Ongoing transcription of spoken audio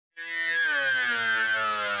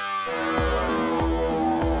Hey,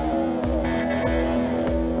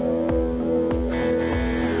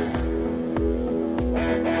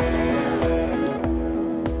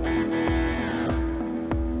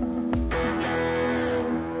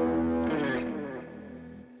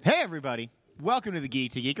 everybody. Welcome to the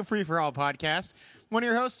Geek to Geek, a free-for-all podcast. One of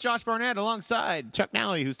your hosts, Josh Barnett, alongside Chuck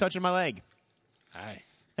Nally, who's touching my leg. Hi.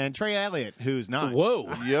 And Trey Elliott, who's not.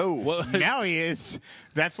 Whoa. Yo. Whoa. Now he is.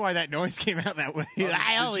 That's why that noise came out that way. Did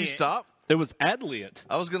you stop? It was Adliot.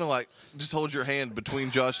 I was going to, just hold your hand between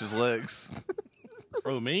Josh's legs.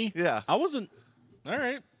 Oh, me? Yeah. I wasn't. All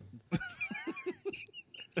right.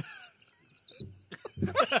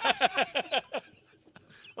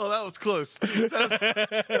 Oh, that was close.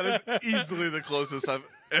 That is easily the closest I've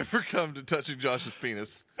ever come to touching Josh's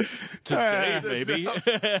penis. Today, maybe. You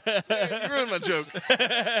ruined my joke.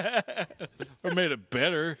 Or made it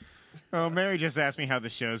better. Oh, Mary just asked me how the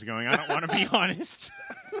show's going. I don't want to be honest.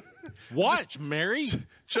 Watch, Mary.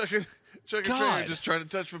 Chuck and Trey God. are just trying to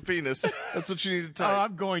touch my penis. That's what you need to Oh, type.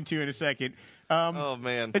 I'm going to in a second. Oh,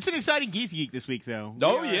 man. It's an exciting Geek to Geek this week, though.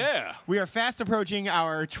 Oh, yeah. We are fast approaching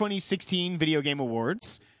our 2016 Video Game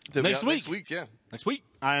Awards. They'll be Next out week. Next week, yeah. Next week.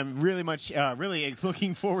 I'm really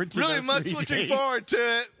looking forward to Really those much 3 looking days. forward to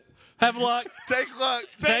it. Have luck. Take luck.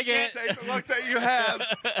 Take it. Take the luck that you have.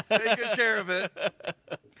 Take good care of it.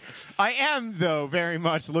 I am, though, very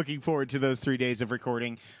much looking forward to those 3 days of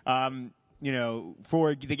recording.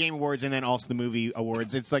 For the Game Awards and then also the Movie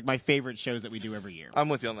Awards. It's like my favorite shows that we do every year. I'm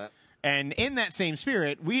with you on that. And in that same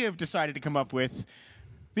spirit, we have decided to come up with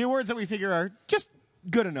the awards that we figure are just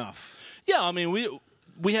good enough. Yeah, I mean,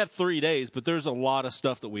 we have 3 days, but there's a lot of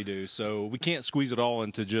stuff that we do, so we can't squeeze it all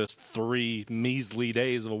into just 3 measly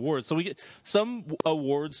days of awards. So we get some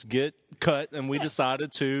awards get cut, and we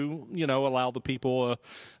decided to, allow the people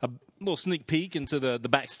a little sneak peek into the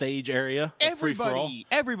backstage area. of free-for-all.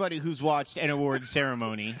 Everybody who's watched an awards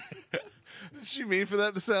ceremony. Did you mean for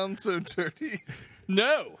that to sound so dirty?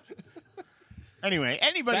 No. Anyway,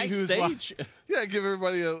 anybody who's Backstage. Yeah, give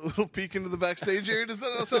everybody a little peek into the backstage area. Does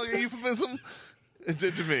that not sound like a euphemism? It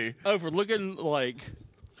did to me. Oh, for looking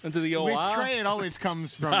into the old with eye Trey, it always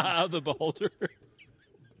comes from, of the beholder.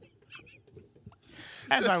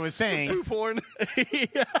 as I was saying, Poop horn.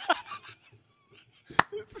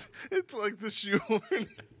 It's like the shoehorn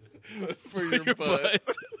for your butt.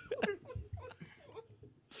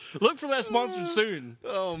 Look for that sponsored soon.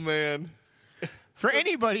 Oh, man. for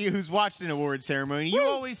anybody who's watched an award ceremony, you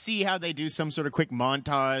always see how they do some sort of quick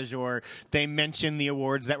montage or they mention the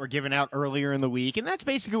awards that were given out earlier in the week, and that's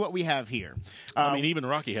basically what we have here. I mean, even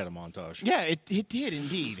Rocky had a montage. Yeah, it did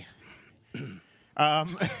indeed.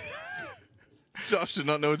 Josh did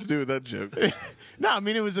not know what to do with that joke. No, I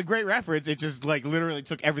mean, it was a great reference. It just, literally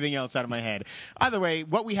took everything else out of my head. Either way,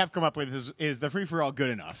 what we have come up with is the Free-For-All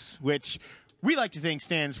Good Enoughs, which we like to think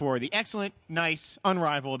stands for the Excellent, Nice,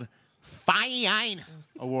 Unrivaled, Fine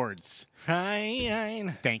Awards.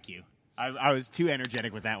 Fine. Thank you. I was too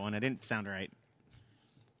energetic with that one. I didn't sound right.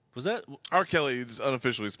 Was that? R. Kelly just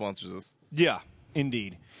unofficially sponsors us. Yeah.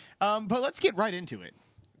 Indeed. But let's get right into it.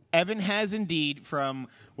 Evan has indeed, from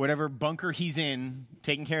whatever bunker he's in,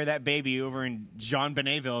 taking care of that baby over in Jean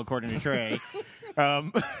Bennetville, according to Trey,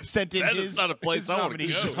 sent in That his is not a place his I want to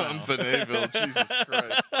nominee go. as well. On Benayville, Jesus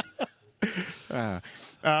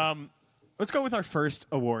Christ. Let's go with our first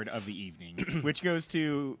award of the evening, which goes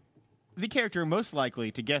to the character most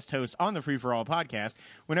likely to guest host on the Free For All podcast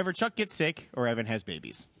whenever Chuck gets sick or Evan has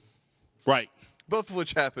babies. Right. Both of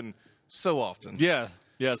which happen so often. Yeah.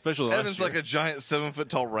 Yeah, especially last Evan's year. like a giant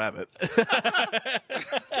 7-foot-tall rabbit.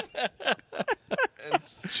 And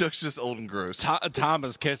Chuck's just old and gross. Time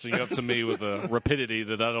is catching up to me with a rapidity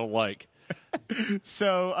that I don't like.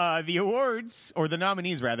 So the awards, or the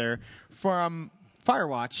nominees rather, from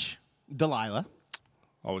Firewatch, Delilah.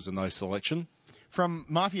 Always a nice selection. From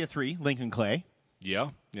Mafia 3, Lincoln Clay. Yeah.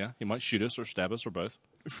 Yeah. He might shoot us or stab us or both.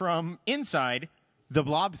 From Inside, The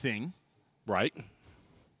Blob Thing. Right.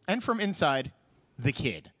 And from Inside, The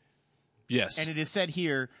Kid. Yes. And it is said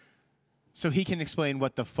here so he can explain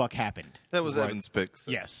what the fuck happened. That was Right. Evan's pick.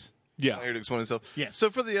 So Yes. yeah. Here to explain himself. Yes. So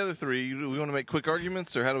for the other three, do we want to make quick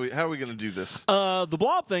arguments, or how are we going to do this? The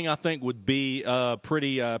blob thing, I think, would be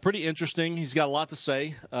pretty interesting. He's got a lot to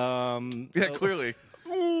say. Yeah, clearly.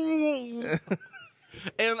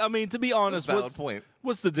 And, I mean, to be honest, Valid point.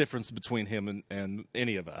 what's the difference between him and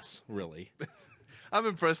any of us, really? I'm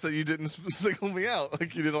impressed that you didn't single me out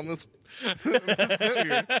like you did on this. This note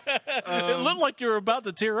here. It looked like you were about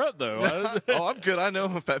to tear up, though. Oh, I'm good. I know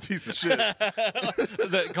I'm a fat piece of shit.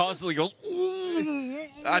 That constantly goes.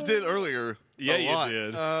 I did earlier. Yeah, a lot.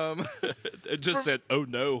 you did. It just said, "Oh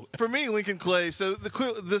no." For me, Lincoln Clay. So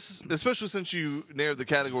this, especially since you narrowed the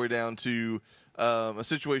category down to a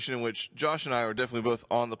situation in which Josh and I are definitely both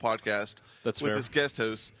on the podcast That's with fair. this guest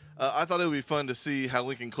host. I thought it would be fun to see how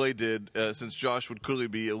Lincoln Clay did, since Josh would clearly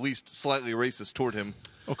be at least slightly racist toward him.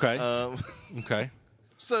 Okay. Okay.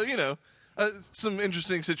 So some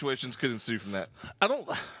interesting situations could ensue from that.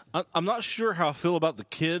 I'm not sure how I feel about the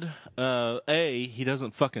kid. He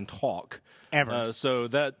doesn't fucking talk Ever. so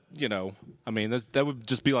that I mean, that would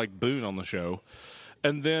just be like Boone on the show.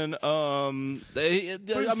 And then, I mean,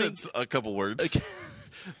 Said a couple words.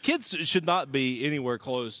 kids should not be anywhere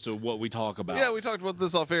close to what we talk about. Yeah, we talked about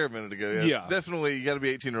this off air a minute ago. Yeah. Definitely, you got to be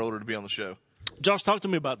 18 or older to be on the show. Josh, talk to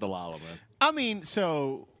me about Delilah, man. I mean,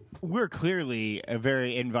 so we're clearly a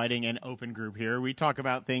very inviting and open group here. We talk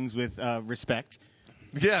about things with respect.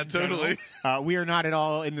 Yeah, totally. We are not at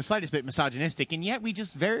all in the slightest bit misogynistic, and yet we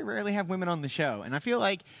just very rarely have women on the show. And I feel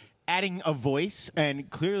like adding a voice, and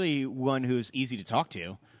clearly one who's easy to talk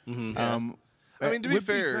to. I mean, to be would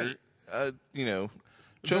fair, great.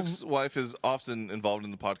 Chuck's wife is often involved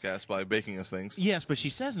in the podcast by baking us things. Yes, but she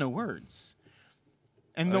says no words.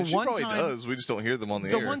 And the She one probably time, does. We just don't hear them on the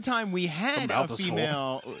the air. one time we had mouth a is full.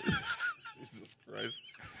 female. Jesus Christ.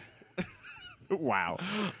 Wow.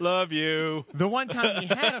 Love you. The one time we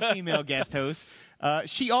had a female guest host,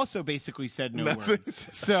 she also basically said no Nothing. words.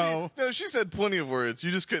 So No, she said plenty of words.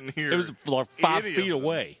 You just couldn't hear. It was like 5 any feet of them.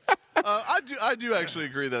 away. I do actually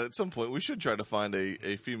agree that at some point we should try to find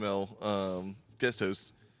a female guest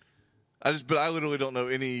host. But I literally don't know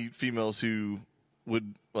any females who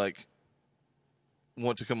would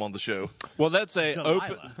want to come on the show. Well, that's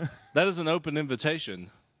Delilah. that is an open invitation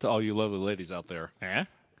to all you lovely ladies out there yeah.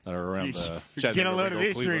 that are around the Get a load of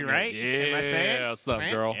these three, right? Yeah, Am I saying? what's up,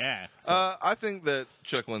 Saying? girl? Yeah. I think that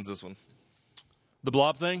Chuck wins this one. The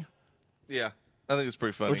blob thing, Yeah, I think it's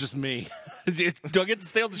pretty funny. or just me? Do I get to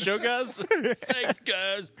stay on the show, guys? Thanks,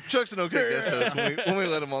 guys. Chuck's an okay guest host when we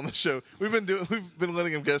let him on the show. We've been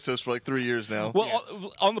letting him guest host for like 3 years now. Well,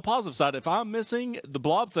 Yes. on the positive side, if I'm missing, the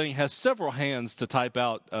blob thing has several hands to type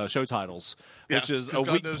out show titles, Yeah, which is 'cause a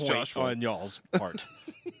God weak knows point Josh won't. on y'all's part.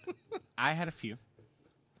 I had a few.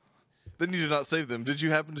 Then you did not save them. Did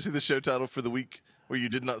you happen to see the show title for the week where you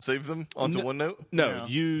did not save them onto OneNote? No, No.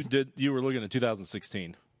 you did. You were looking at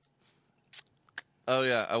 2016. Oh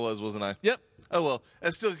yeah, I was, wasn't I? Yep. Oh well,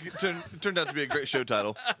 that still turned out to be a great show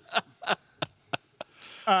title.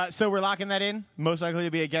 So we're locking that in. Most likely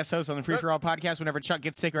to be a guest host on the Free For All podcast whenever Chuck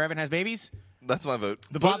gets sick or Evan has babies. That's my vote.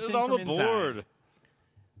 The Put blob it thing on the from inside. board.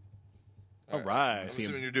 All right. I'm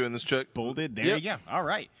assuming you're doing this, Chuck. Bolded. There Yep. you go. All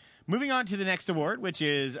right. Moving on to the next award, which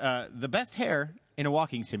is the best hair in a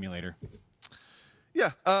walking simulator.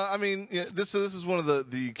 Yeah, I mean, this is one of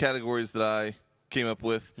the categories that I came up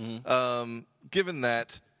with. Given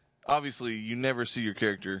that, obviously, you never see your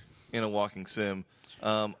character in a walking sim,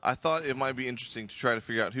 I thought it might be interesting to try to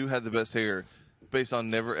figure out who had the best hair based on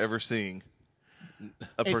never ever seeing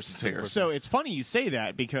a person's hair. So it's funny you say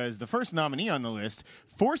that because the first nominee on the list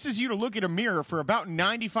forces you to look at a mirror for about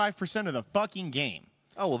 95% of the fucking game.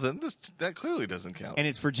 Oh well, then that clearly doesn't count. And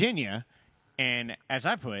it's Virginia, and as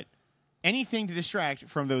I put, anything to distract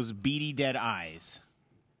from those beady dead eyes.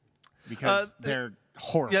 Because they're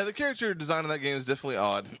horrible. Yeah, the character design in that game is definitely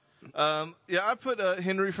odd. I put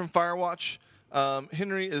Henry from Firewatch.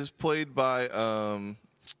 Henry is played by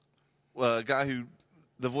a guy who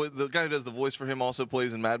the guy who does the voice for him also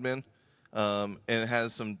plays in Mad Men, and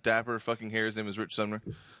has some dapper fucking hair. His name is Rich Sumner.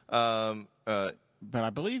 But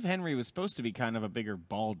I believe Henry was supposed to be kind of a bigger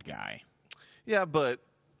bald guy. Yeah, but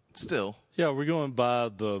still, Yeah, we're going by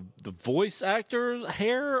the voice actor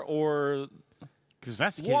hair, or Because if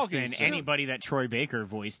that's the case, Walking then sim. anybody that Troy Baker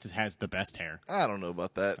voiced has the best hair. I don't know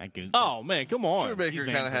about that. That goes, oh man, come on. Troy Baker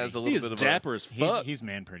he's kind of man has a He little is bit of dapper as fuck. he's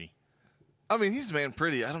man pretty. I mean, he's man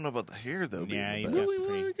pretty. I don't know about the hair though. being Yeah, the he's best. got Really, some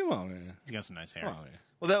pretty- really? Come on, man. He's got some nice hair. Come on, man.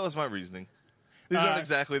 Well, that was my reasoning. These aren't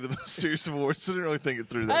exactly the most serious awards, so I didn't really think it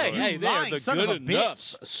through that Hey, hard. hey, they are lying the son of good a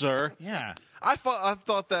enoughs, sir. Yeah. I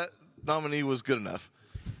thought that nominee was good enough.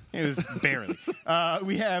 It was barely.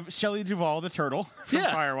 We have Shelley Duvall, the turtle from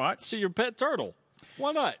Yeah. Firewatch. To your pet turtle.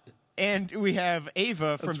 Why not? And we have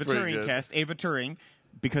Ava from That's the pretty Turing good. test, Ava Turing,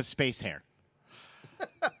 because space hair.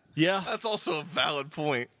 Yeah. That's also a valid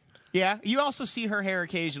point. Yeah, you also see her hair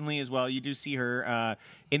occasionally as well. You do see her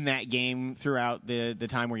in that game throughout the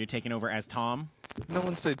time where you're taking over as Tom. No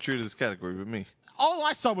one stayed true to this category but me. All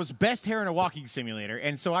I saw was best hair in a walking simulator,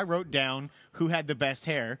 and so I wrote down who had the best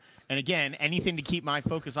hair. And again, anything to keep my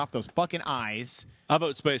focus off those fucking eyes. I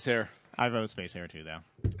vote space hair. I vote space hair too, though.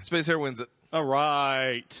 Space Hair wins it. All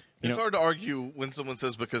right. It's hard to argue when someone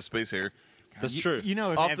says because space hair. That's true. You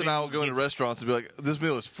know, if Often Evan I'll go into gets- restaurants and be like, "This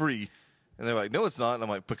meal is free," and they're like, "No, it's not." And I'm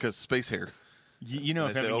like, "Because space hair." You know, And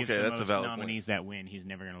if they say, Evan gets okay, the that's a most valid point. nominees that win, he's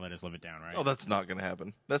never going to let us live it down, right? Oh, that's not going to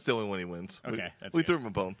happen. That's the only one he wins. Okay, that's we good. threw him a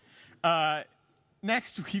bone.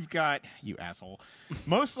 Next, we've got you asshole.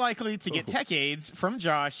 Most likely to get tech aids from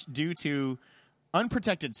Josh due to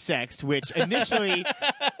unprotected sex, which initially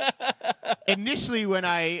when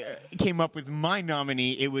I came up with my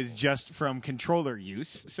nominee, it was just from controller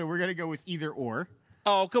use. So we're gonna go with either or.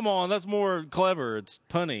 Oh, come on. That's more clever. It's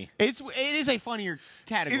punny. It is a funnier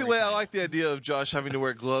category. Either way, I like the idea of Josh having to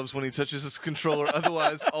wear gloves when he touches his controller.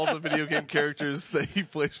 Otherwise, all the video game characters that he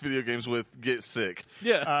plays video games with get sick.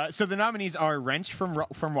 Yeah. So the nominees are Wrench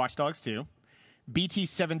from Watch Dogs 2,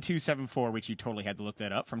 BT7274, which you totally had to look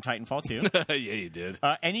that up, from Titanfall 2. yeah, you did.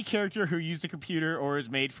 Any character who used a computer or is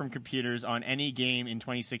made from computers on any game in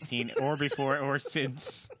 2016 or before or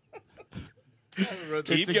since. Keep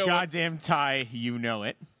It's a going. goddamn tie, you know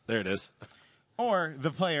it. There it is. Or the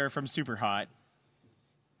player from Super Hot,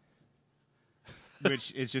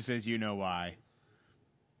 which it just says you know why.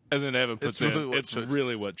 And then Evan puts really in, what it's Chuck said.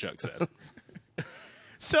 really what Chuck said.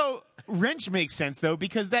 So Wrench makes sense though,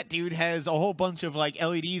 because that dude has a whole bunch of like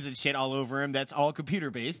LEDs and shit all over him that's all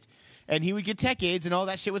computer based, and he would get tech aids and all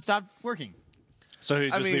that shit would stop working. So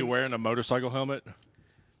he'd just be mean- wearing a motorcycle helmet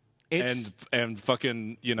and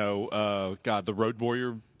fucking, God, the Road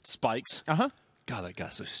Warrior spikes. uh-huh. God, that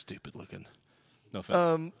guy's so stupid looking. No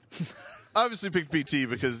offense. Obviously, picked PT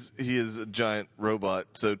because he is a giant robot,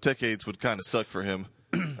 so tech aids would kind of suck for him.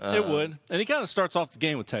 It would. And he kind of starts off the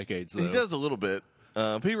game with tech aids, though. He does a little bit.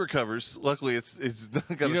 But he recovers. Luckily, it's not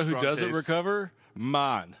got You a know who strong doesn't case. recover?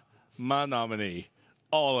 Mine. My nominee.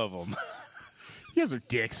 All of them. You guys are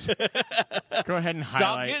dicks. Go ahead and Stop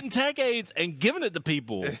highlight. getting tech aids and giving it to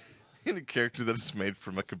people. In a character that is made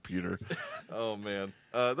from a computer. Oh man,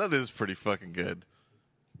 that is pretty fucking good.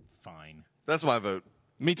 Fine. That's my vote.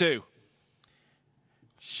 Me too.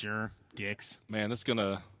 Sure, dicks. Man, that's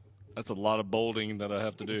a lot of bolding that I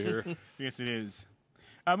have to do here. Yes, it is.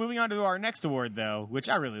 Moving on to our next award, though, which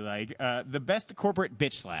I really like, the Best Corporate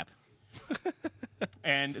Bitch Slap.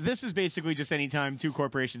 And this is basically just any time two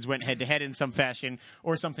corporations went head-to-head in some fashion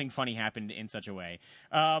or something funny happened in such a way.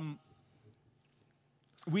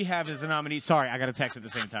 We have as a nominee... Sorry, I got a text at the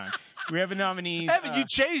same time. We have a nominee... Haven't you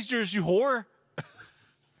changed yours, you whore?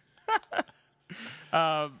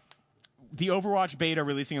 The Overwatch beta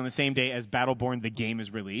releasing on the same day as Battleborn, the game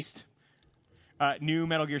is released. New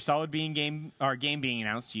Metal Gear Solid game being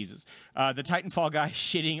announced. Jesus. The Titanfall guy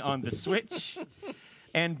shitting on the Switch.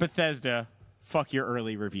 And Bethesda, fuck your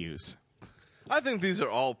early reviews. I think these are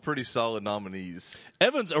all pretty solid nominees.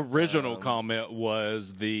 Evan's original comment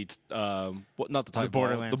was the not the Titanfall,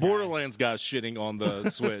 Borderlands the Borderlands guy shitting on the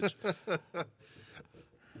Switch.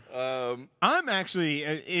 I'm actually,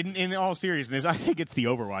 in all seriousness, I think it's the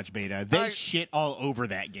Overwatch beta. They I- shit all over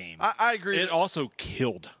that game. I agree. It that- also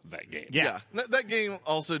killed that game. Yeah. No, that game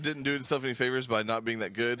also didn't do itself any favors by not being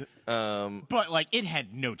that good. But, like, it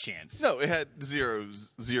had no chance. No, it had zero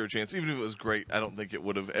chance. Even if it was great, I don't think it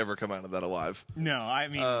would have ever come out of that alive. No, I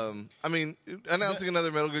mean... Announcing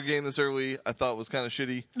another Metal Gear game this early, I thought was kind of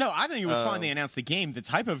shitty. No, I think it was fine they announced the game. The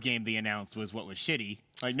type of game they announced was what was shitty.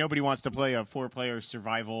 Like, nobody wants to play a 4-player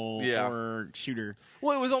survival Yeah. horror shooter.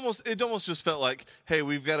 Well, it almost just felt like, hey,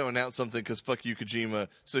 we've got to announce something because fuck you, Kojima.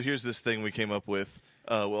 So here's this thing we came up with.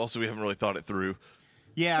 Also, we haven't really thought it through.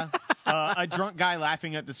 Yeah. A drunk guy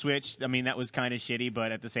laughing at the Switch. I mean, that was kind of shitty,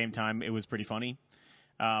 but at the same time, it was pretty funny.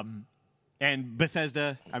 And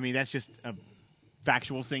Bethesda, I mean, that's just a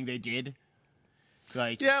factual thing they did.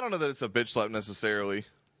 Like, Yeah, I don't know that it's a bitch slap necessarily.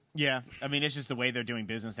 yeah, I mean, it's just the way they're doing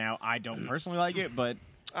business now. I don't personally like it, but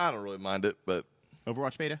I don't really mind it, but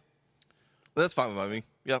Overwatch beta? that's fine by me.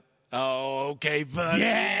 Yep. Oh, okay, buddy.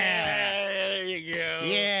 Yeah. There you go.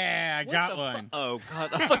 Yeah, I What got the fu- one. Oh God!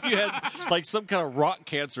 I thought you had like some kind of rock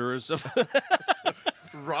cancer or something.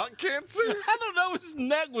 Rock cancer? I don't know. His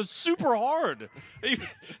neck was super hard. He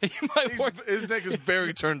might work. His neck is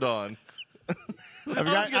very turned on. I've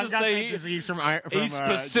I was gonna I've got say that disease from He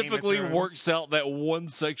specifically Game of Thrones. works out that one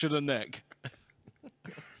section of neck.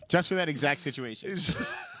 just for that exact situation. He's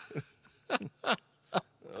just...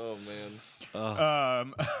 oh,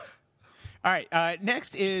 man. All right.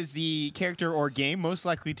 Next is the character or game most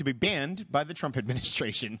likely to be banned by the Trump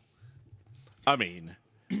administration. I mean,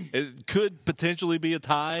 it could potentially be a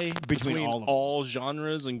tie between all of them. all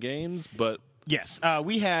genres and games, but Yes,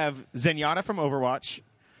 we have Zenyatta from Overwatch,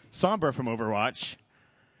 Sombra from Overwatch,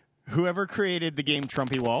 whoever created the game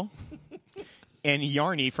Trumpy Wall, and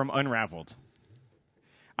Yarny from Unraveled.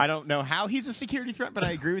 I don't know how he's a security threat, but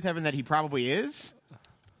I agree with Evan that he probably is.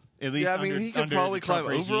 At least Yeah, I mean, under, he could under probably the Trump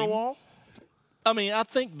climb over a regime. wall. I mean, I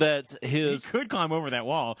think that He his could climb over that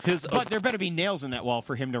wall, but there better be nails in that wall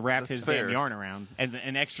for him to wrap That's his fair. damn yarn around, and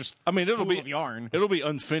an extra I mean, spool of yarn. it'll be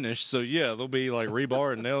unfinished. So yeah, there'll be like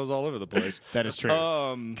rebar and nails all over the place. That is true.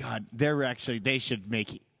 God, they should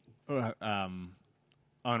make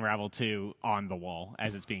Unravel 2 on the wall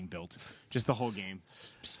as it's being built. Just the whole game,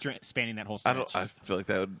 spanning that whole stretch. I feel like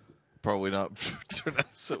that would probably not turn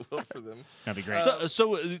out so well for them. That'd be great.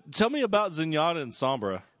 So tell me about Zenyatta and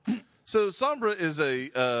Sombra. So Sombra is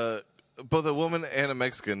both a woman and a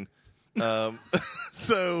Mexican.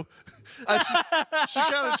 So she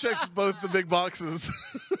kind of checks both the big boxes.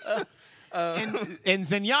 And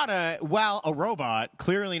Zenyatta, while a robot,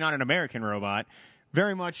 clearly not an American robot,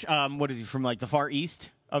 very much, what is he, from like the Far East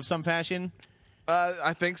of some fashion?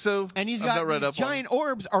 I think so. And he's I've got not read these up on giant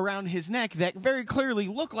orbs around his neck that very clearly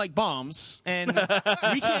look like bombs. And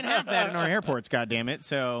we can't have that in our airports, goddammit.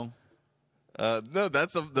 So, no,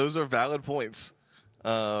 those are valid points.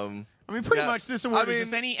 I mean, pretty Yeah, much this award I mean, is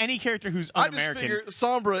just any character who's I just un-American. figure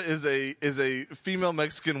Sombra is a female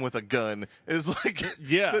Mexican with a gun. Is like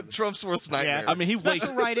Yeah. the Trump's worst nightmare. I mean, he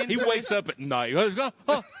Special write-in for wakes up at night.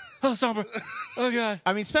 Oh, Sombra. Oh god.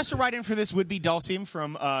 I mean, special write-in for this would be Dhalsim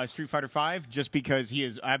from Street Fighter V, just because he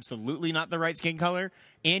is absolutely not the right skin color,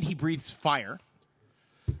 and he breathes fire,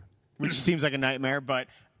 which seems like a nightmare. But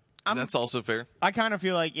that's also fair. I kind of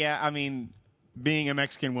feel like, yeah, I mean, being a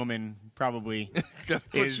Mexican woman probably Put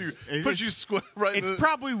is you right. it's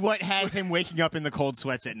probably what has him waking up in the cold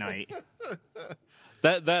sweats at night.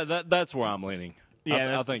 That's where I'm leaning.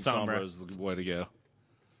 Yeah, I think that's Sombra. Sombra is the way to go.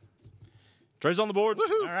 Trey's on the board.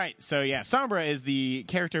 All right, so yeah, Sombra is the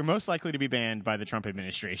character most likely to be banned by the Trump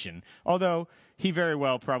administration, although he very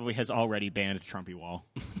well probably has already banned Trumpy Wall.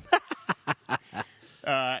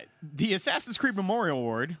 The Assassin's Creed Memorial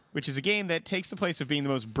Award, which is a game that takes the place of being the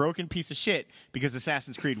most broken piece of shit because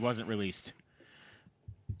Assassin's Creed wasn't released.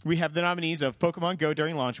 We have the nominees of Pokemon Go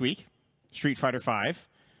during launch week, Street Fighter V,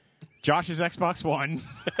 Josh's Xbox One,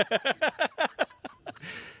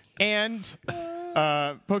 and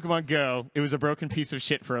Pokemon Go. It was a broken piece of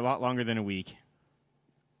shit for a lot longer than a week.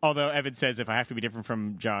 Although Evan says if I have to be different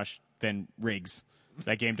from Josh, then Riggs.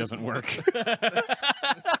 That game doesn't work.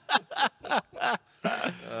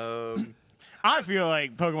 I feel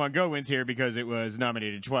like Pokemon Go wins here because it was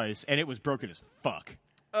nominated twice, and it was broken as fuck.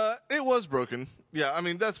 It was broken. Yeah, I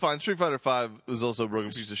mean that's fine. Street Fighter V was also a broken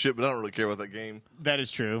piece of shit, but I don't really care about that game. That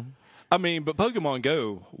is true. I mean, but Pokemon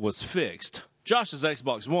Go was fixed. Josh's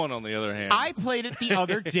Xbox One, on the other hand, I played it the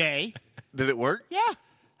other day. Did it work? Yeah.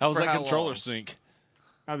 how was for that how controller long? sync?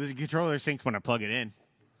 Oh, the controller syncs when I plug it in.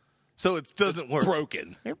 So it doesn't work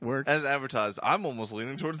Broken. It works. as advertised. I'm almost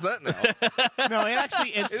leaning towards that now. No, it actually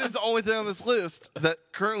It is the only thing on this list that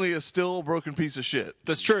currently is still a broken piece of shit.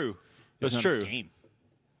 That's true. it's That's not true. a game.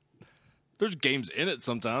 There's games in it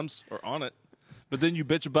sometimes or on it, but then you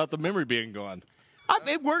bitch about the memory being gone.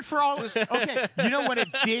 It worked for all. Okay, you know what it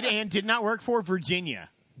did and did not work for? Virginia,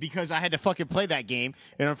 because I had to fucking play that game,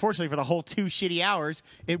 and unfortunately for the whole 2 shitty hours,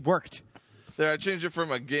 it worked. There, I changed it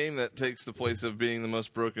from a game that takes the place of being the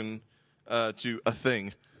most broken to a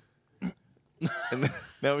thing. And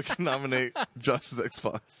now we can nominate Josh's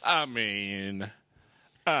Xbox. I mean,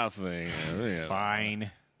 I think Fine,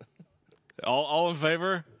 all in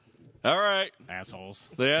favor. All right, assholes.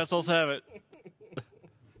 the assholes have it.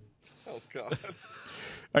 Oh God,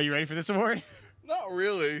 Are you ready for this award? not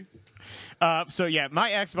really. So yeah, my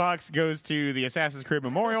Xbox goes to the Assassin's Creed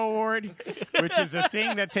Memorial Award, which is a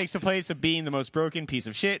thing that takes the place of being the most broken piece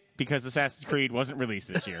of shit because Assassin's Creed wasn't released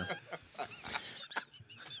this year.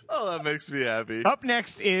 Oh, that makes me happy. Up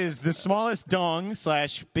next is the smallest dong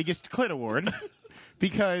 / biggest clit award,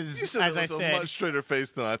 because You said as that I with a said, much straighter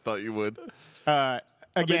face than I thought you would. again,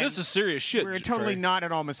 I mean, this is serious shit. we're totally Trey. not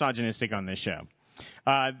at all misogynistic on this show.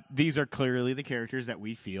 These are clearly the characters that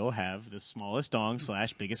we feel have the smallest dong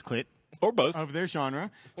 / biggest clit or both. of their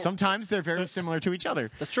genre. Sometimes they're very similar to each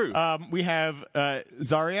other. That's true. We have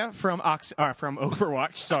Zarya from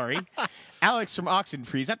Overwatch. Sorry, Alex from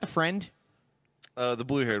Oxenfree. Is that the friend? The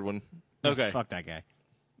blue-haired one. Okay. Fuck that guy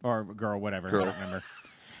or girl, whatever. Girl. I don't remember.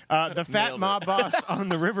 The fat Nailed it. mob boss on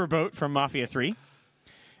the riverboat from Mafia 3,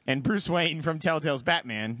 and Bruce Wayne from Telltale's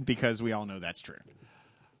Batman, because we all know that's true.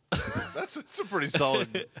 That's a pretty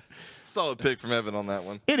solid pick from Evan on that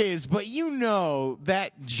one. It is, but you know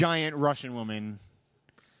that giant Russian woman.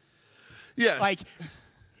 Yeah, Like,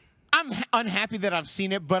 I'm unhappy that I've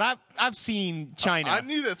seen it, but I've seen China. I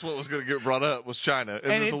knew that's what was going to get brought up was China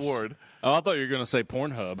in And this it's- award. Oh, I thought you were going to say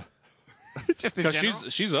Pornhub. Just in Because general?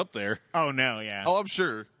 she's up there. Oh, no, yeah. Oh, I'm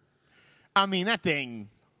sure. I mean, that thing...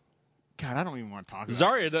 God, I don't even want to talk about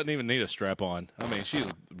Zarya doesn't even need a strap on. I mean, she's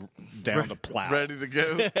down to plow. Ready to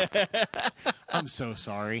go. I'm so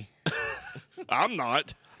sorry. I'm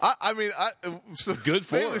not. I mean, so Good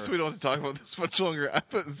for maybe her. so we don't have to talk about this much longer. I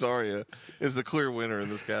put Zarya as the clear winner in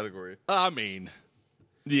this category. I mean,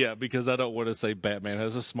 yeah, because I don't want to say Batman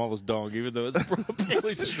has the smallest dong, even though it's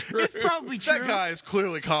probably true. It's probably true. That guy is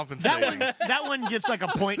clearly compensating. That one gets like a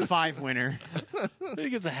 0.5 winner. He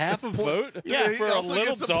gets a half a vote Yeah, he for a also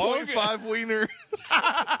little gets a dog. 0.5 wiener.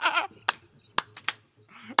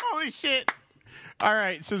 Holy shit. All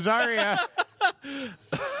right, so Zarya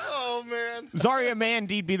Oh man. Zarya may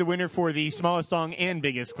indeed be the winner for the smallest song and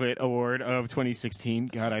biggest clit award of 2016.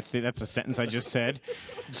 God, I think that's a sentence I just said.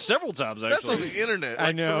 Several times, That's on actually. the internet. I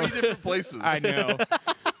Like know. 3 different places. I know.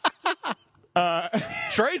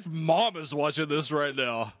 Trey's mom is watching this right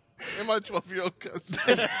now. And my 12-year-old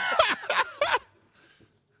cousin.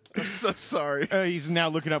 I'm so sorry. He's now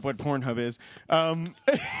looking up what Pornhub is.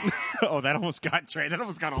 Oh, that almost got Trey. That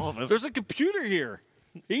almost got all of us. There's a computer here.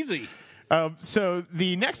 Easy. So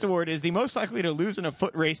the next award is the most likely to lose in a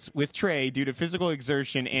foot race with Trey due to physical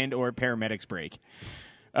exertion and or paramedics break.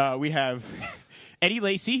 We have Eddie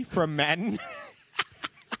Lacy from Madden.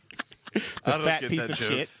 The I don't fat get piece that of joke.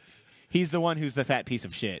 shit. He's the one who's the fat piece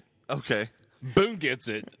of shit. Okay. Boone gets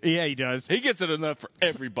it. Yeah, he does. He gets it enough for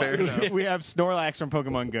everybody. Fair enough. We have Snorlax from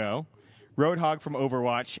Pokemon Go, Roadhog from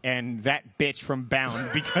Overwatch, and that bitch from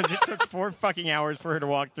Bound because it took 4 fucking hours for her to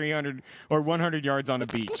walk 300 or 100 yards on a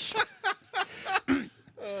beach.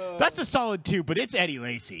 That's a solid 2, but it's Eddie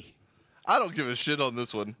Lacy. I don't give a shit on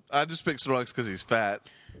this one. I just picked Snorlax because he's fat,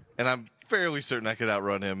 and I'm fairly certain I could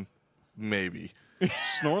outrun him. Maybe.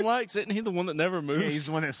 Snorlax, isn't he the one that never moves? Yeah, he's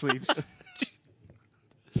the one that sleeps.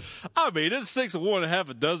 I mean, it's 6 of one and half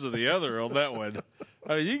a dozen of the other on that one.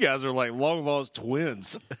 I mean, you guys are like long lost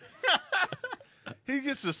twins. He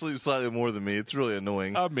gets to sleep slightly more than me. It's really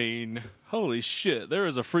annoying. I mean, holy shit. There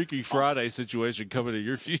is a Freaky Friday situation coming in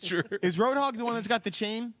your future. Is Roadhog the one that's got the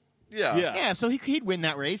chain? Yeah. Yeah. Yeah, so he'd win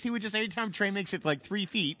that race. He would just, every time Trey makes it like 3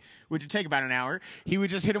 feet, which would take about an hour, he would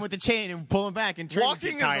just hit him with the chain and pull him back, and Trey would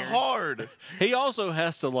Walking get is tired. hard. He also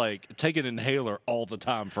has to like take an inhaler all the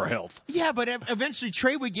time for health. Yeah, but eventually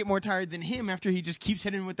Trey would get more tired than him after he just keeps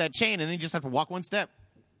hitting him with that chain, and then he just have to walk 1 step.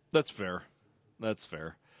 That's fair. That's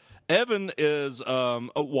fair. Evan is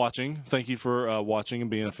watching. Thank you for watching and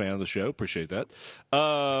being a fan of the show. Appreciate that.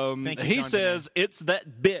 Thank you, He John says it's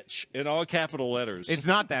that bitch in all capital letters. It's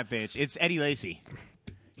not that bitch. It's Eddie Lacy.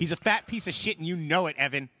 He's a fat piece of shit, and you know it,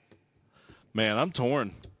 Evan. Man, I'm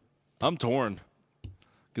torn.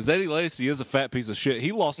 Because Eddie Lacy is a fat piece of shit.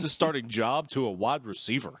 He lost his starting job to a wide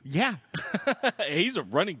receiver. Yeah, He's a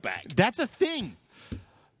running back. that's a thing.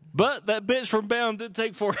 But that bitch from Bound did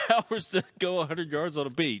take 4 hours to go 100 yards on a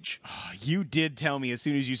beach. You did tell me as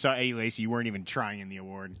soon as you saw Eddie Lacy, you weren't even trying in the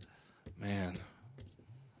award. Man,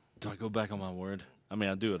 do I go back on my word? I mean,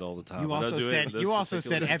 I do it all the time. You but I also do it said in this you also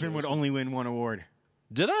said particular Evan would situation. only win 1 award.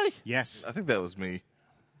 Did I? Yes. I think that was me.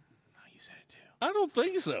 Oh, you said it too. I don't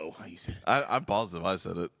think so. Oh, you said it. I'm positive I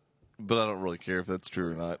said it, but I don't really care if that's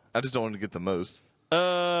true or not. I just don't want to get the most.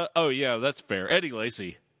 Oh yeah, that's fair. Eddie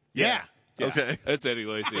Lacy. Yeah. Yeah, Okay. it's Eddie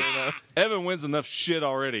Lacy. Evan wins enough shit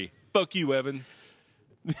already. Fuck you, Evan.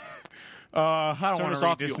 I don't Turn want us to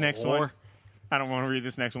read off, this you next whore. one. I don't want to read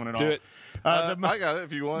this next one at all. Do it. I got it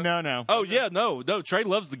if you want. No. Oh yeah, no. Trey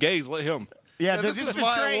loves the gays. Let him. Yeah, Yeah, this is the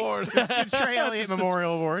my Trey, award. This is the Trey Elliott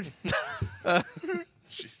Memorial Award.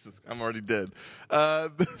 Jesus, I'm already dead.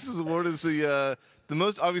 This award is the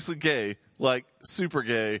most obviously gay, like super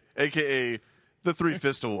gay, aka the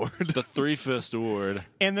 3-Fist Award. The 3-Fist Award.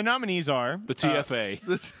 And the nominees are The TFA.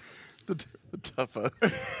 the Tuffa.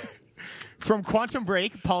 from Quantum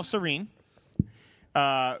Break, Paul Serene.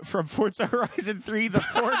 From Forza Horizon 3, the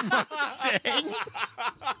Ford Mustang.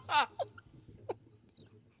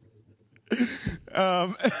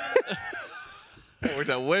 That worked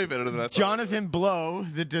out way better than I thought. Jonathan Blow,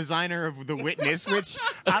 the designer of The Witness, which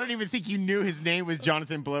I don't even think you knew his name was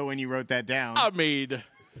Jonathan Blow when you wrote that down. I mean,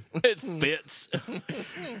 it fits.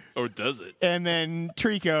 Or does it? And then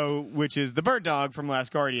Trico, which is the bird dog from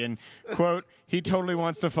Last Guardian. Quote, he totally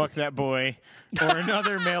wants to fuck that boy or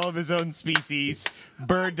another male of his own species,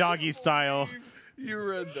 bird doggy style. You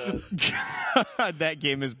read that. That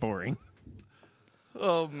game is boring.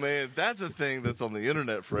 Oh man, that's a thing that's on the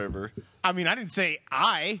internet forever. I mean, I didn't say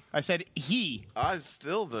I said he. I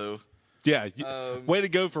still though. Yeah. Way to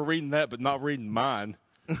go for reading that, but not reading mine.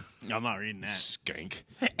 No, I'm not reading that. Skank.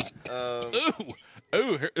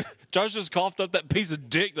 Ooh. Josh just coughed up that piece of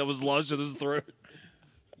dick that was lodged in his throat.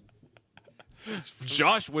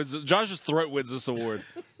 Josh's throat wins this award.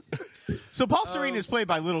 So Paul Serene is played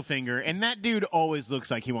by Littlefinger, and that dude always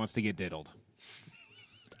looks like he wants to get diddled.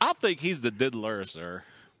 I think he's the diddler, sir.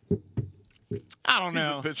 I don't He's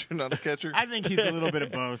know. a pitcher, not a catcher. I think he's a little bit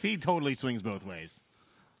of both. He totally swings both ways.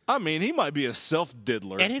 I mean, he might be a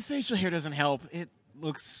self-diddler. And his facial hair doesn't help. It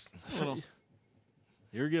looks a little...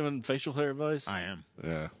 You're giving facial hair advice? I am.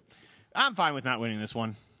 Yeah. I'm fine with not winning this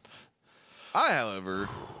one. I, however,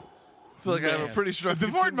 feel like I have a pretty strong The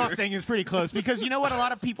Ford contender. Mustang is pretty close because you know what? A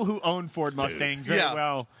lot of people who own Ford Mustangs very Yeah.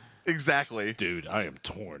 well. Exactly. Dude, I am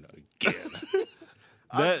torn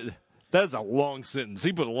again. That's a long sentence.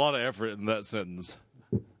 He put a lot of effort in that sentence.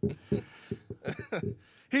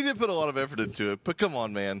 He did put a lot of effort into it, but come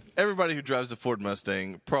on, man. Everybody who drives a Ford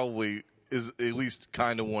Mustang probably is at least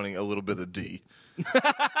kind of wanting a little bit of D.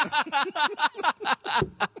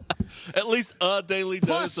 At least a daily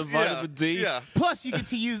Plus, dose of vitamin D. Yeah, Plus, you get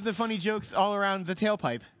to use the funny jokes all around the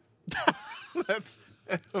tailpipe. that's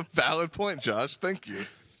a valid point, Josh. Thank you.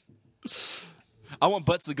 I want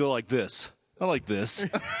butts to go like this. I like this.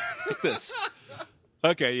 Like this.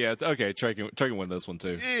 Okay, yeah. Okay, Trey can win this one,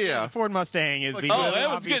 too. Yeah. Ford Mustang is the Oh, most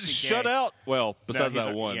Evan's getting obviously shut gay. out? Well, No, besides he's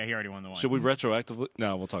that one. Yeah, he already won the one. Should we retroactively?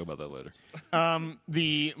 No, we'll talk about that later.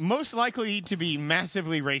 The most likely to be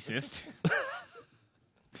massively racist.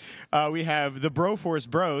 We have the Broforce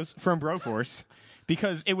Bros from Broforce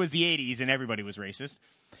because it was the 80s and everybody was racist.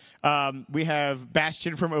 We have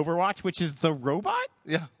Bastion from Overwatch, which is the robot.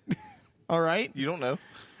 Yeah. All right. You don't know.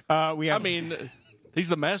 We have I mean, he's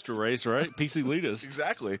the master race, right? PC elitist.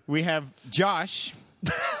 Exactly. we have Josh.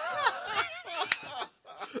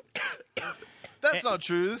 That's not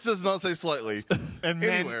true. This does not say slightly. And then,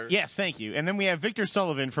 Anywhere. yes, thank you. And then we have Victor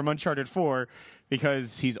Sullivan from Uncharted 4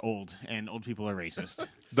 because he's old and old people are racist.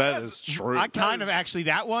 That is true. I kind of actually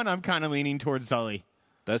that one I'm kind of leaning towards Sully.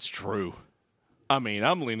 That's true. I mean,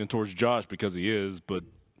 I'm leaning towards Josh because he is, but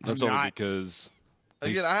that's I'm only not. because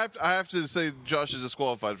Again, I have to say Josh is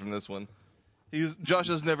disqualified from this one. Josh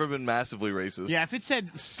has never been massively racist. Yeah, if it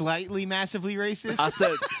said slightly massively racist, I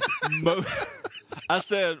said I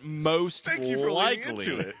said most Thank you for leaning likely.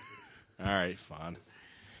 into it. All right, fine.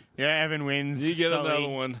 yeah, Evan wins. You get Sully. another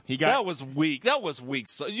one. He got that was weak. That was weak.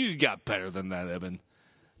 So you got better than that, Evan.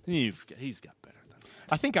 He's got better than that.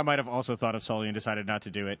 I think I might have also thought of Sully and decided not to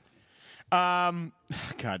do it. God.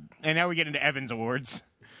 And now we get into Evan's awards.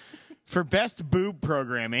 For best boob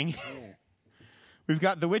programming, we've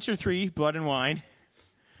got The Witcher 3, Blood and Wine.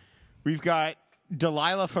 We've got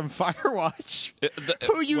Delilah from Firewatch,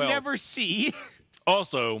 who you well, never see.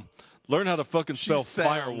 Also, learn how to fucking spell sounds-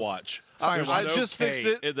 Firewatch. I There's just no fixed K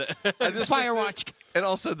it. in the- I just Firewatch. fixed it. And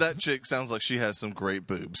also, that chick sounds like she has some great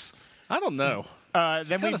boobs. I don't know. Then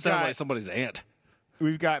Kind we've of sounds got, like somebody's aunt.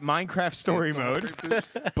 we've got Minecraft Story Some Mode, great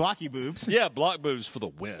boobs. Blocky Boobs. Yeah, block boobs for the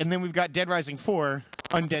win. And then we've got Dead Rising 4,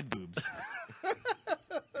 Undead Boobs.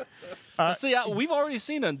 See, we've already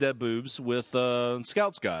seen Undead Boobs with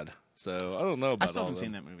Scout's Guide, so I don't know about I still all haven't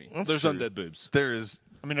of them. seen that movie. That's There's true. Undead Boobs. There is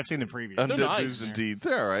I mean, I've seen the preview. undead nice. boobs indeed.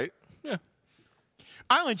 They're all right. Yeah.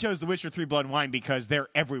 I only chose The Witcher 3 Blood and Wine because they're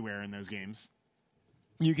everywhere in those games.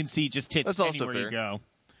 You can see just tits That's also anywhere you fair. go.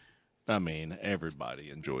 I mean, everybody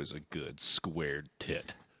enjoys a good squared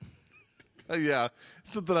tit. Yeah,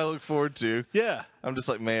 something I look forward to. Yeah. I'm just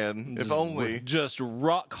like, man, if only. Just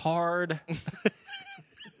rock hard.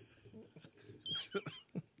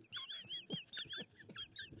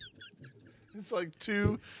 It's like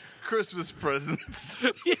 2 Christmas presents.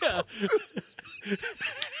 Yeah.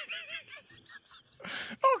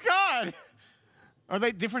 Oh, God! Are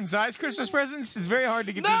they different size Christmas presents? It's very hard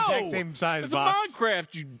to get the exact same size it's box. a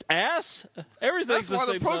Minecraft, you ass. Everything's That's why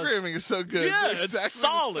the the same size. programming is so good. Yeah, They're it's exactly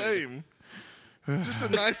solid. the same. Just a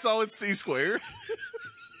nice solid C square.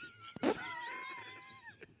 All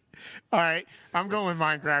right, I'm going with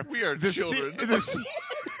Minecraft. We are the children.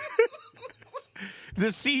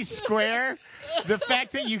 The C square, the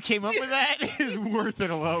fact that you came up with that is worth it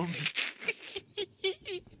alone.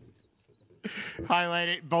 Highlight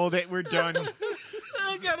it, bold it, we're done.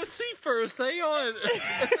 I gotta see first. Hang on.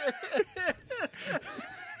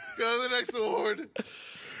 Go to the next award.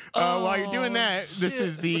 While you're doing that, this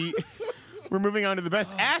is we're moving on to the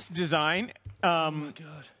best ass design. God.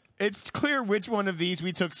 It's clear which one of these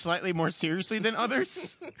we took slightly more seriously than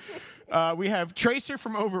others. We have Tracer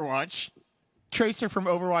from Overwatch. Tracer from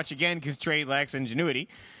Overwatch again because Trey lacks ingenuity.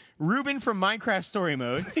 Ruben from Minecraft Story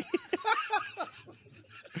Mode.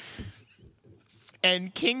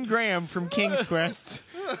 And King Graham from King's Quest.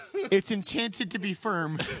 It's enchanted to be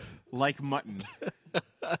firm like mutton.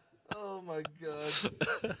 Oh my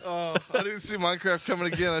god. Oh, I didn't see Minecraft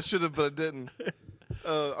coming again. I should have, but I didn't.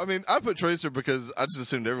 I mean, I put Tracer because I just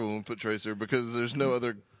assumed everyone would put Tracer because there's no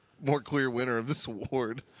other more clear winner of this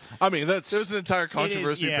award. I mean, that's There's an entire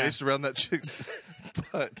controversy yeah. based around that chick's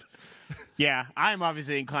butt. Yeah, I'm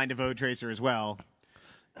obviously inclined to vote Tracer as well.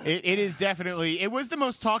 It is definitely, it was the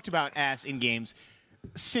most talked about ass in games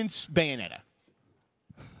since Bayonetta.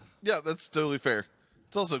 Yeah, that's totally fair.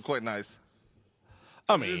 It's also quite nice.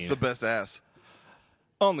 I It mean, is the best ass.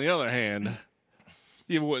 on the other hand,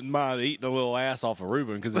 you wouldn't mind eating a little ass off of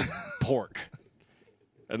Reuben because it's pork,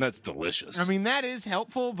 and that's delicious. I mean, that is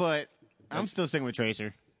helpful, but I'm still sticking with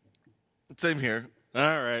Tracer. Same here. all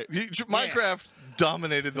right. Minecraft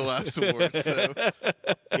dominated the last award. So.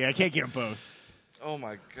 Yeah, I can't get them both. Oh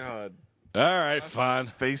my god, All right, fine.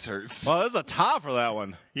 face hurts. Well, there's a tie for that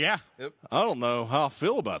one. Yeah. Yep. I don't know how I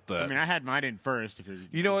feel about that. I mean, I had mine in first. If you're,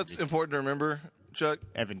 You know what's important to remember, Chuck?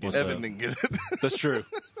 Evan did. Evan didn't get it. That's true.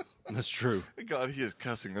 That's true. God, he is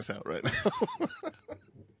cussing us out right now.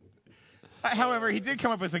 However, he did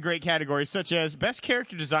come up with a great category, such as best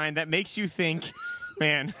character design that makes you think,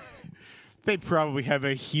 man, they probably have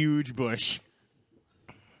a huge bush.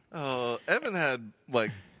 Evan had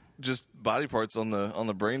like just body parts on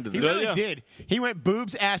the brain to He do really yeah. did. He went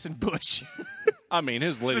boobs, ass, and bush. I mean,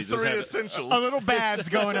 his lady the just three had essentials. A little Babs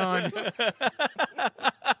going on.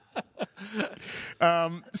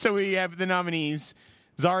 So we have the nominees: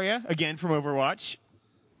 Zarya, again from Overwatch,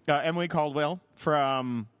 Emily Caldwell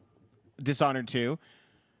from Dishonored 2,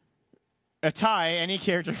 a tie, any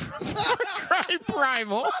character from Far Cry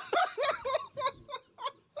Primal,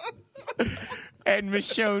 and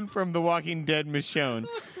Michonne from The Walking Dead. Michonne,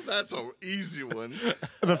 That's an easy one.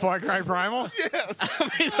 the Far Cry Primal. Yes.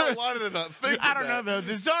 Why did I not think? I of don't know that? though.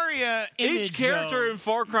 The Zarya image, Each character though, in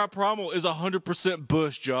Far Cry Primal is 100%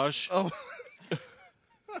 bush, Josh. Oh.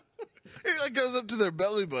 It like goes up to their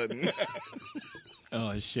belly button.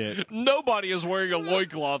 oh shit. Nobody is wearing a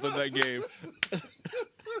loincloth in that game.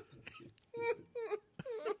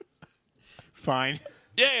 Fine.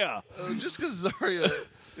 Yeah. Just because Zarya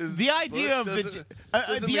is The idea bush of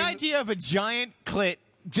doesn't the mean- idea of a giant clit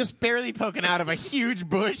just barely poking out of a huge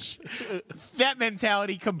bush, that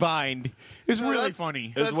mentality combined is really that's-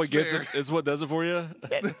 funny. Is That's what gets fair. it. Is what does it for you.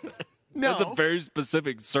 No, That's a very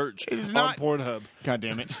specific search It is on not- Pornhub. God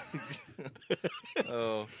damn it.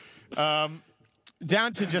 Oh,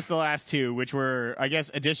 Down to just the last two, which were, I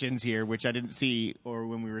guess, additions here, which I didn't see or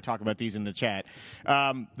when we were talking about these in the chat.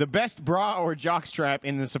 The best bra or jockstrap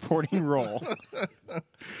in the supporting role.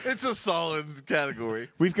 it's a solid category.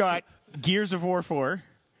 We've got Gears of War 4.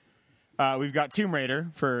 We've got Tomb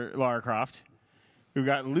Raider for Lara Croft. We've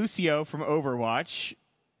got Lucio from Overwatch,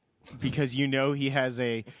 because you know he has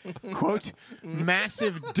a, quote,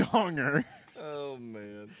 massive donger. Oh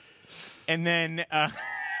man. And then, I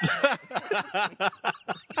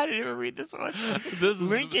didn't even read this one. This is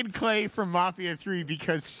Lincoln Clay from Mafia 3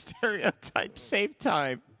 because stereotype save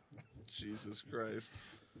time. Jesus Christ.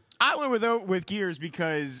 I went with Gears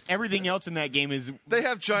because everything else in that game is They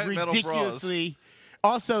have giant metal bras. ridiculously.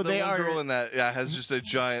 Also, The they one are, girl in that has just a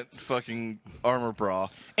giant fucking armor bra.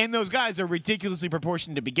 and those guys are ridiculously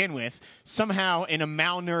proportioned to begin with. Somehow, in a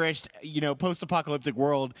malnourished, post-apocalyptic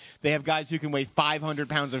world, they have guys who can weigh 500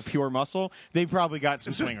 pounds of pure muscle. They probably got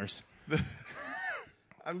some swingers.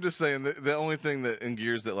 I'm just saying the only thing that in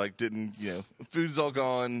Gears that like didn't, food's all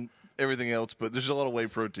gone, everything else, but there's a lot of whey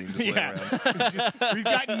protein just laying around. It's just, we've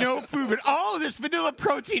got no food, but all this vanilla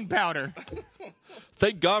protein powder.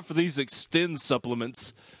 Thank God for these extend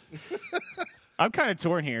supplements. I'm kind of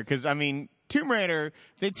torn here because, Tomb Raider,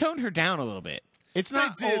 they toned her down a little bit. It's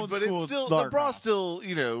not They did, old but school it's still Lara the bra Croft. still,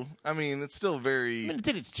 it's still very It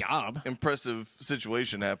did its job. impressive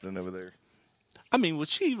situation happening over there. I mean, would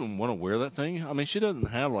she even want to wear that thing? I mean, she doesn't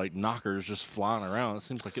have like knockers just flying around. It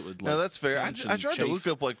seems like it would. Like, No, that's fair. I punch and tried to chafe. look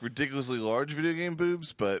up like ridiculously large video game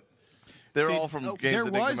boobs, but they're all from games there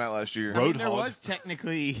that didn't was- come out last year. There Roadhog. was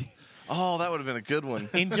technically... Oh, that would have been a good one.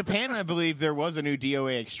 In Japan, I believe there was a new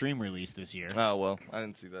DOA Extreme release this year. Oh well, I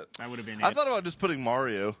didn't see that. That would have been I it. thought about just putting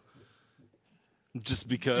Mario. just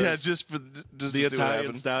because. Yeah, just for just the to see what Italian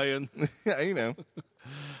happened. stallion. Yeah,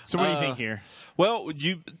 So what do you think here? Well,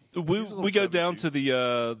 we go down to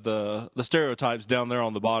the stereotypes down there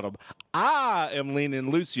on the bottom. I am leaning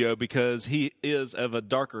Lucio because he is of a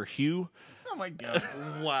darker hue, Oh my god.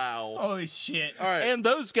 Wow. Holy shit. All right. and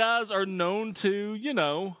those guys are known to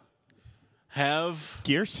have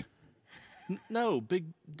Gears? no big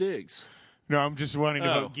dicks. No, I'm just wanting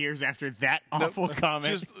to Oh. vote Gears after that awful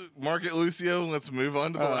comment. Just mark it, Lucio. And let's move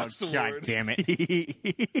on to the Oh, last God award. damn it.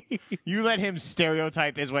 You let him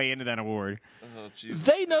stereotype his way into that award. Oh, Jesus.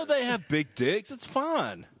 They know they have big dicks. It's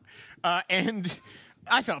fine. And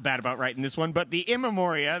I felt bad about writing this one, but the In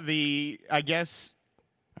Memoria, I guess,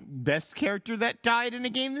 best character that died in a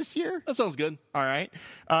game this year. That sounds good. All right.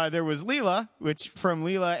 There was Leela, from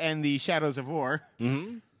Leela and the Shadows of War,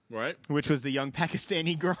 Right. which was the young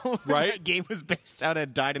Pakistani girl Right. that game was based out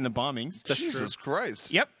of, died in the bombings. Jesus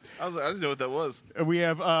Christ. Yep. I didn't know what that was. We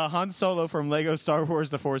have Han Solo from Lego Star Wars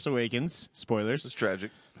The Force Awakens. Spoilers. It's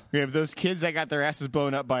tragic. We have those kids that got their asses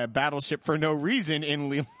blown up by a battleship for no reason in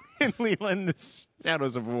Leela and the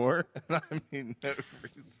Shadows of War. I mean, no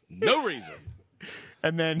reason. No reason.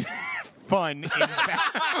 And then fun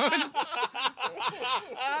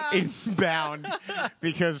in Bound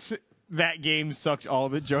because that game sucked all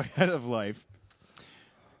the joy out of life.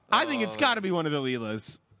 I think it's got to be one of the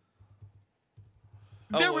Leelas.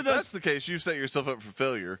 Well, if that's the case, you set yourself up for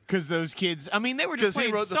failure. Because those kids, I mean, they were just 'Cause he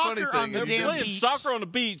playing wrote the funny soccer on thing. the They're damn Playing beach. soccer on the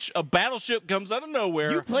beach, a battleship comes out of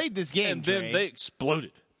nowhere, You played this game, and then Trey. they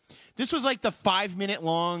exploded. This was like the 5-minute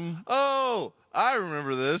long. Oh, I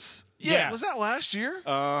remember this. Yeah. Was that last year?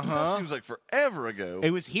 Uh That huh. seems like forever ago.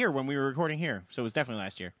 It was here when we were recording here, so it was definitely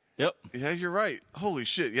last year. Yep. Yeah, you're right. Holy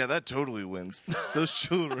shit. Yeah, that totally wins. Those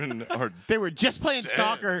children are. They were just playing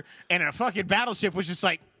soccer, and a fucking battleship was just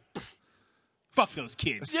like, fuck those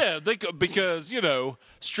kids. Yeah, because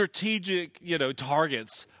strategic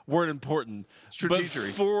targets weren't important. But Strategery.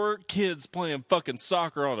 4 kids playing fucking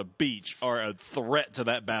soccer on a beach are a threat to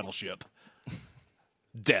that battleship.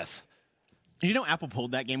 Death. You know, Apple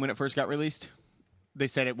pulled that game when it first got released. They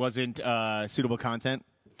said it wasn't suitable content.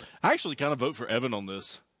 I actually kind of vote for Evan on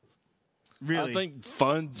this. Really? I think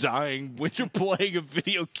fun dying when you're playing a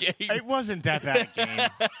video game. It wasn't that bad a game.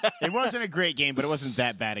 It wasn't a great game, but it wasn't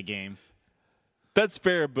that bad a game. That's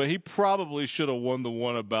fair, but he probably should have won the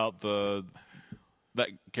one about that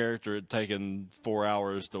character had taken 4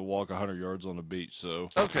 hours to walk 100 yards on the beach. So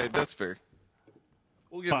Okay, that's fair.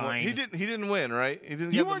 We'll give him one. Fine. He didn't win, right? He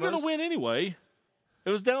didn't. you get weren't the going to most? win anyway. It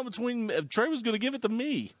was down between. Trey was going to give it to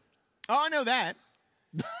me. Oh, I know that.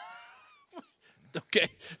 Okay,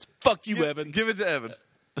 fuck you, Evan. Give it to Evan.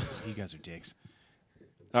 You guys are dicks.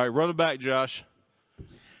 All right, run it back, Josh.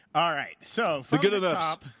 All right, so from good the enoughs.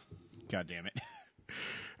 top. God damn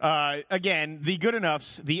it. Again, the good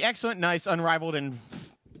enoughs, the excellent, nice, unrivaled, and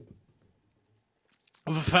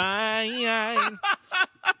Fine.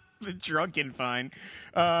 the drunken fine.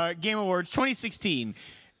 Game Awards 2016.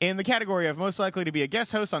 In the category of most likely to be a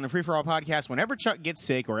guest host on the Free For All podcast whenever Chuck gets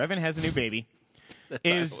sick or Evan has a new baby,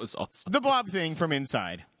 is was awesome. the Blob Thing from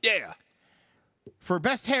Inside. Yeah. For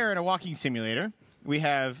best hair in a walking simulator, we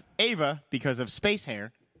have Ava because of space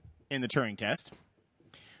hair in the Turing test.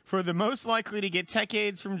 For the most likely to get tech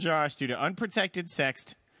aids from Josh due to unprotected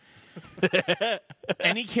sext,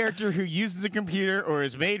 any character who uses a computer or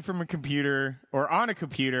is made from a computer or on a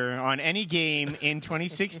computer on any game in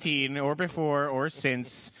 2016 or before or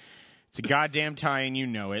since, it's a goddamn tie and you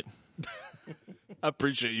know it. I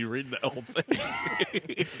appreciate you reading that whole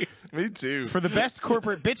thing. Me too. For the best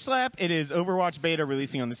corporate bitch slap, it is Overwatch beta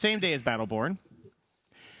releasing on the same day as Battleborn.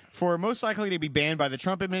 For most likely to be banned by the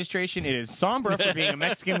Trump administration, it is Sombra for being a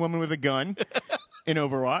Mexican woman with a gun in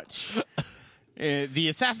Overwatch. The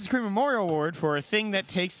Assassin's Creed Memorial Award for a thing that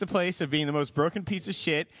takes the place of being the most broken piece of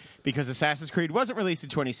shit because Assassin's Creed wasn't released in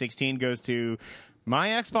 2016 goes to my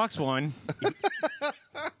Xbox One.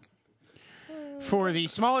 For the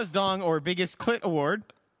smallest dong or biggest clit award,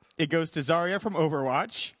 it goes to Zarya from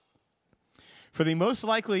Overwatch. For the most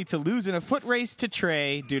likely to lose in a foot race to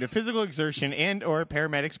Trey due to physical exertion and or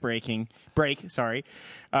paramedics break,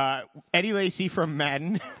 Eddie Lacy from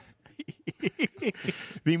Madden.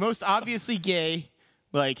 The most obviously gay,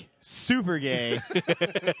 like super gay,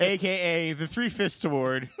 a.k.a. the Three Fists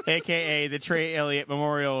Award, a.k.a. the Trey Elliott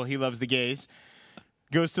Memorial, he loves the gays,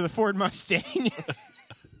 goes to the Ford Mustang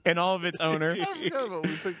and all of its owners I forgot about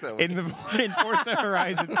we picked that one. in Forza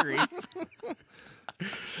Horizon 3.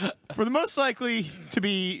 For the most likely to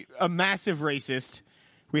be a massive racist,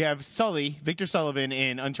 we have Sully, Victor Sullivan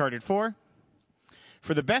in Uncharted 4.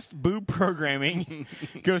 For the best boob programming,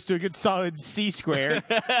 goes to a good solid C square in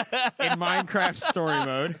Minecraft story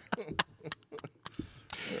mode.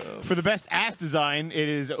 For the best ass design, it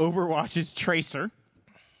is Overwatch's Tracer.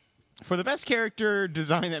 For the best character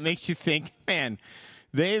design that makes you think, man,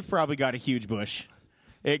 they've probably got a huge bush,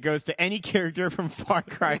 it goes to any character from Far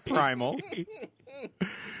Cry Primal.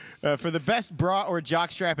 For the best bra or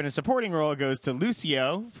jockstrap in a supporting role, it goes to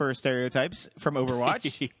Lucio for stereotypes from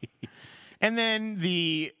Overwatch. And then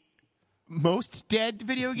the most dead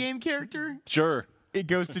video game character, Sure. it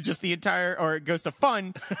goes to just the entire, or it goes to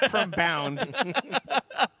Fun from Bound.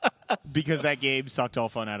 Because that game sucked all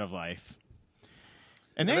fun out of life.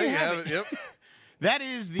 And There you have it. Yep. That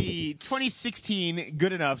is the 2016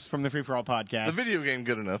 Good Enoughs from the Free For All podcast. The video game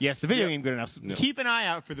Good Enough. Yes, the video game Good Enoughs. Keep an eye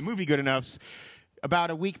out for the movie Good Enoughs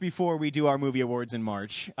about a week before we do our movie awards in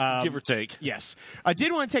March. Give or take. Yes. I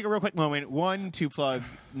did want to take a real quick moment, to plug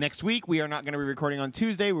next week. We are not going to be recording on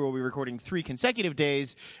Tuesday. We will be recording 3 consecutive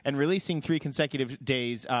days and releasing 3 consecutive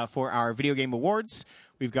days for our video game awards.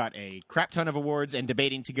 We've got a crap ton of awards and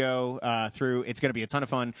debating to go through. It's going to be a ton of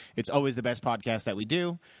fun. It's always the best podcast that we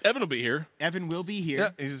do. Evan will be here. Evan will be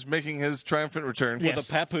here. Yeah, he's making his triumphant return. Yes. With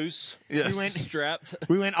a papoose. Yes. Strapped.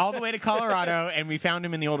 We went all the way to Colorado, and we found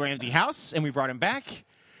him in the old Ramsey house, and we brought him back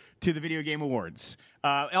to the Video Game Awards.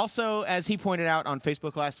 Also, as he pointed out on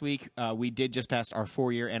Facebook last week, we did just pass our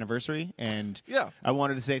 4-year anniversary, and I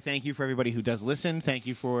wanted to say thank you for everybody who does listen. Thank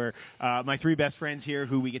you for my 3 best friends here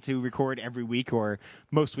who we get to record every week or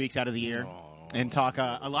most weeks out of the year and talk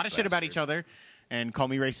a lot of shit about each other and call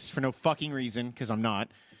me racist for no fucking reason, because I'm not.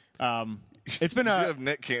 It's been You have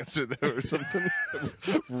neck cancer, though, or something.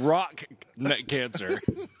 Rock neck cancer.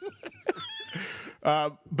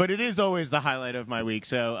 But it is always the highlight of my week.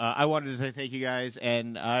 So I wanted to say thank you guys,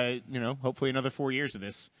 and hopefully another 4 years of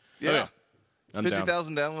this. Yeah. I'm down.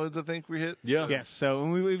 50,000 downloads, I think we hit. Yeah. Yes, so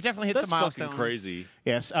we've definitely hit That's some milestones. fucking crazy.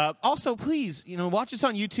 Yes. Also, please, watch us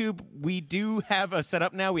on YouTube. We do have a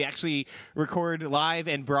setup now. We actually record live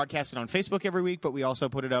and broadcast it on Facebook every week, but we also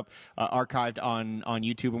put it up archived on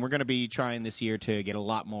YouTube. And we're going to be trying this year to get a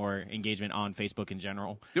lot more engagement on Facebook in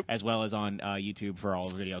general, as well as on YouTube for all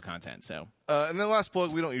the video content. So. And then last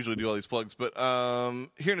plug, we don't usually do all these plugs, but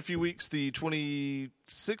here in a few weeks, the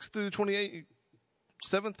 26th through the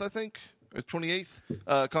 27th, I think, or 28th,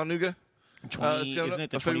 Conuga. Isn't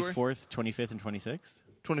it the 24th, 25th, and 26th?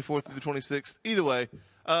 24th through the 26th. Either way,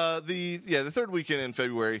 the third weekend in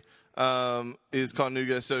February is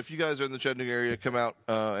Conuga. So if you guys are in the Chattanooga area, come out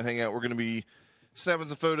and hang out. We're going to be snapping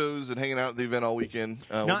some photos and hanging out at the event all weekend.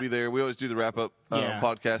 We'll be there. We always do the wrap-up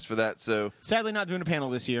podcast for that. So sadly, not doing a panel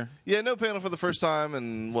this year. Yeah, no panel for the first time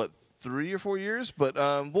in, 3 or 4 years, but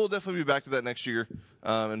we'll definitely be back to that next year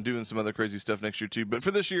and doing some other crazy stuff next year too. But for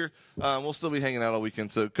this year, we'll still be hanging out all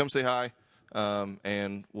weekend. So come say hi,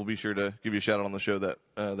 and we'll be sure to give you a shout out on the show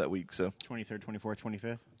that week. So 23rd, 24th,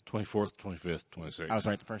 25th? 24th, 25th, 26th. I was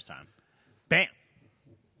right the first time. Bam!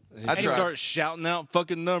 If you start shouting out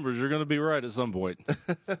fucking numbers, you're going to be right at some point.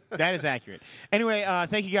 That is accurate. Anyway,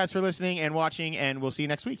 thank you guys for listening and watching, and we'll see you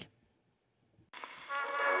next week.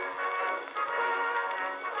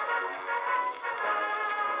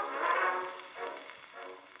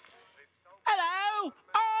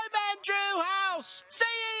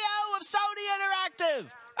 CEO of Sony Interactive,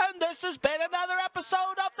 and this has been another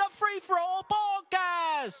episode of the Free For All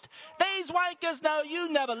podcast. These wankers know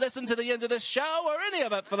you never listen to the end of this show, or any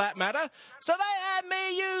of it for that matter, so they had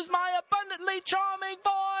me use my abundantly charming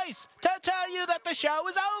voice to tell you that the show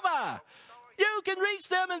is over. You can reach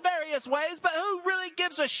them in various ways, but who really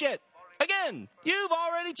gives a shit? Again, you've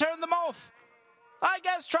already turned them off. I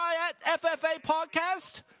guess try at FFA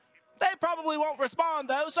Podcast. They probably won't respond,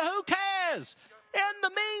 though, so who cares? In the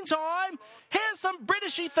meantime, here's some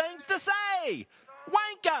Britishy things to say.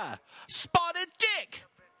 Wanker, spotted dick,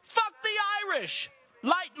 fuck the Irish,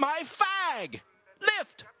 light my fag,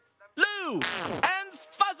 lift, loo, and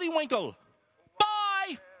fuzzy winkle.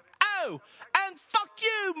 Bye. Oh, and fuck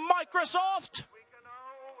you, Microsoft. We can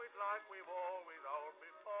always like we've always all been.